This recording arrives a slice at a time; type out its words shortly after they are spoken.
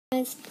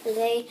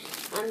Today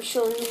I'm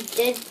showing you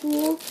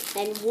Deadpool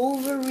and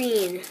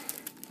Wolverine.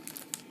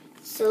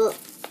 So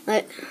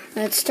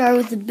let's start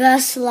with the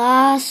best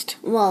last.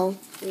 Well,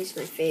 at least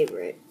my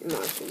favorite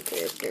Marvel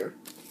character.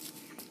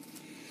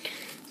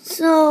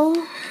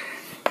 So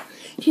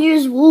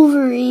here's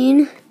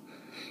Wolverine,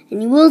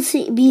 and you will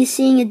be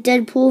seeing a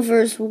Deadpool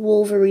versus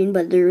Wolverine,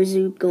 but there is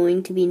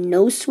going to be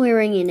no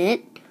swearing in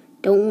it.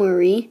 Don't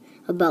worry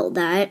about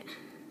that.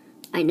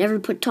 I never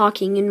put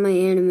talking in my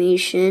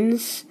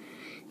animations.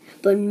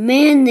 But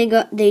man, they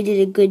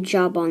did a good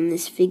job on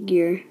this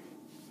figure.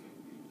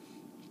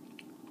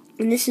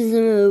 And this is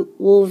a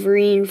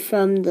Wolverine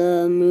from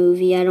the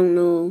movie. I don't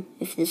know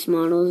if this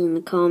model is in the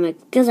comic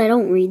because I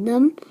don't read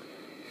them.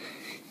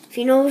 If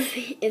you know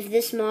if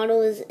this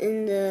model is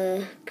in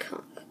the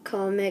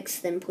comics,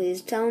 then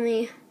please tell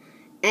me.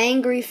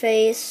 Angry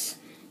face,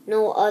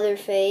 no other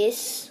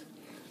face.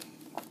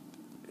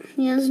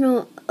 He has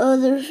no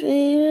other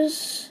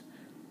face.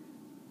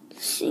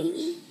 Let's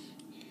see.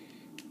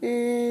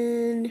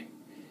 And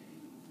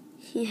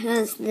he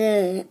has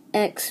the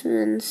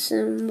X-Men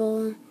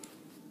symbol.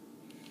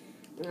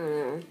 I don't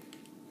know.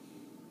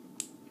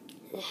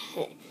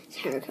 It's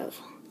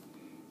hieroglyphical.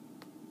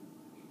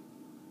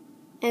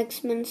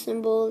 X-Men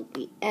symbol,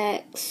 the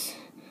X.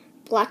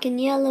 Black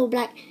and yellow,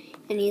 black.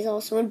 And he's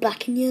also in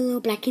black and yellow,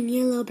 black and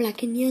yellow,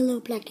 black and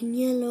yellow, black and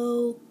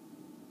yellow.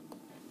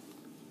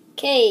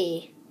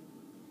 Okay.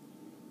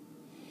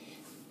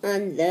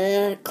 And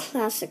the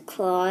classic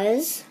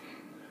claws.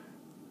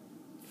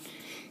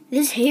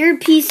 This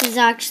hairpiece is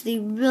actually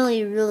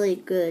really, really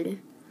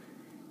good.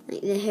 Like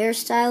the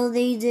hairstyle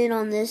they did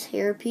on this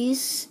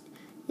hairpiece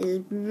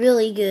is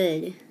really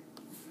good.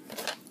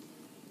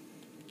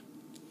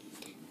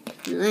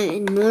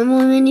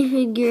 Normal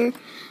minifigure,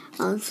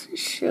 I'll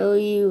show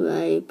you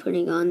by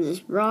putting on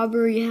this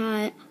robbery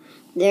hat.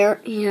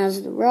 There, he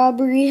has the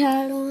robbery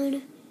hat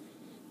on.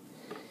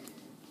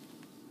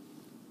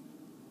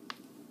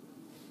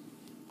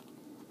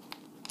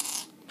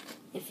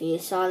 If you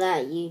saw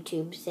that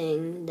YouTube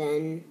thing,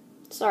 then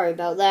sorry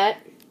about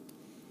that.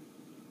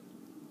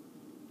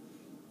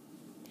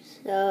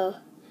 So,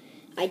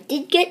 I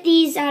did get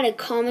these at a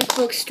comic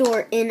book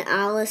store in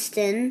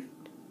Alliston.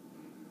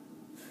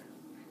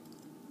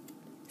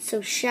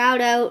 So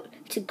shout out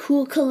to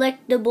Cool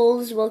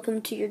Collectibles.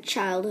 Welcome to your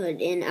childhood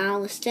in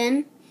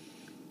Alliston.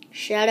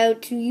 Shout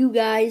out to you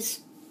guys.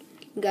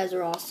 You guys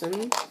are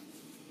awesome.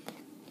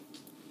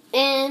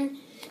 And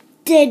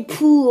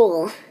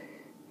Deadpool.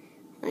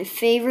 My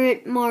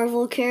favorite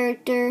Marvel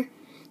character.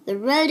 The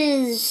red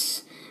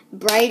is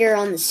brighter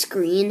on the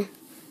screen.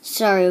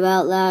 Sorry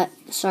about that.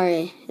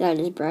 Sorry, that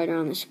is brighter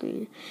on the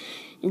screen.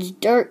 It's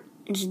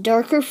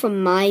darker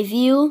from my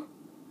view.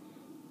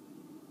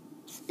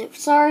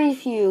 Sorry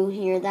if you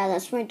hear that.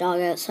 That's my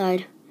dog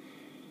outside.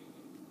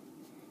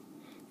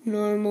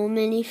 Normal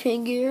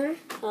minifigure.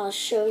 I'll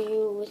show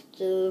you with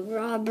the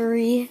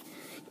robbery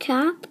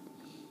cap.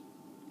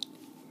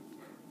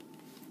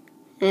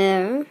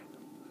 There.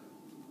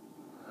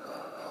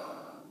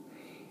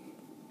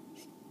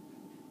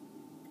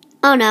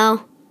 Oh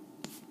no.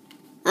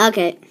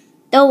 Okay.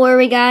 Don't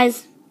worry,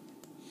 guys.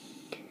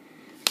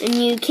 And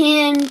you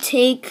can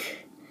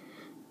take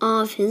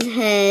off his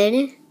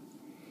head,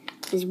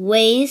 his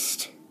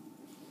waist,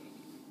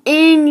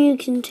 and you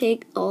can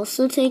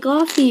also take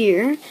off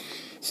here.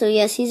 So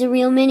yes, he's a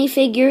real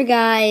minifigure,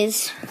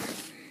 guys.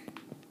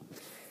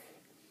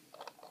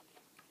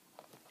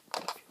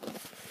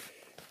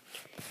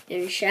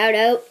 And shout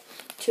out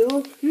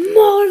to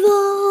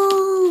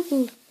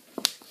Marvel!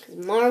 'Cause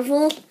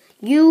Marvel,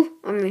 you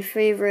are my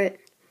favorite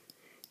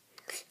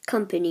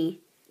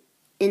company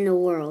in the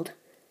world.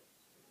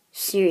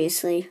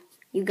 Seriously,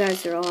 you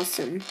guys are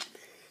awesome.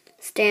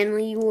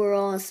 Stanley, you were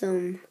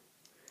awesome.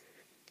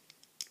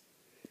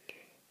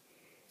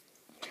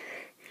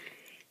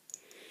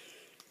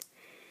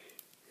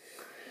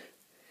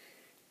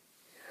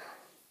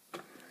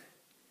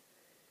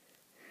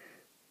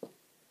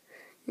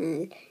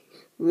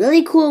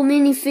 Really cool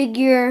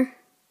minifigure.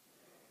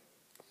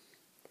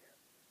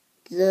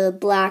 The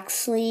black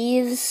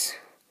sleeves,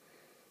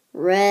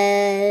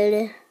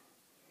 red.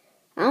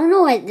 I don't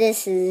know what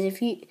this is.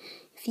 If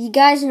you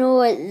guys know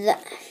what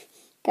that,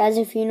 guys,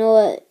 if you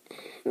know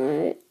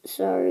what,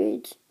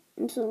 sorry,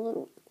 it's a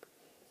little.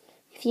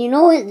 If you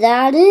know what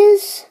that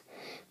is,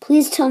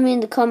 please tell me in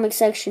the comment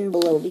section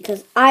below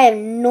because I have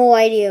no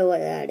idea what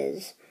that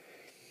is.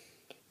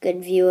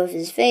 Good view of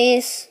his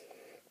face.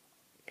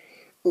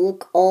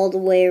 Look all the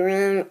way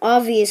around.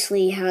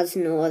 Obviously, he has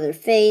no other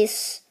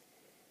face.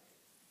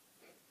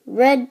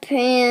 Red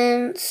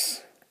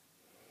pants,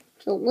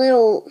 a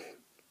little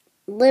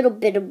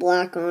bit of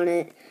black on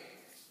it.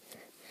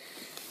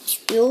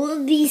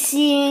 You'll be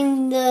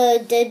seeing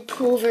the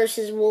Deadpool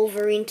versus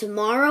Wolverine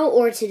tomorrow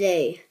or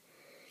today.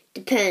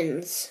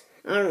 Depends.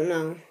 I don't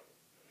know.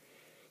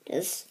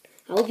 I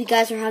hope you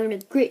guys are having a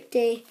great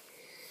day.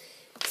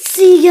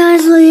 See you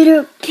guys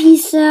later.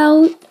 Peace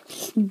out.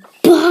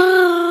 Bye.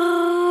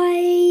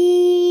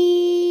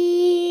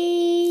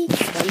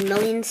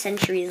 million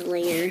centuries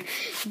later.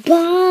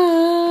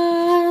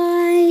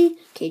 Bye!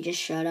 Okay, just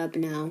shut up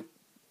now.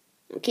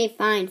 Okay,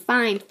 fine.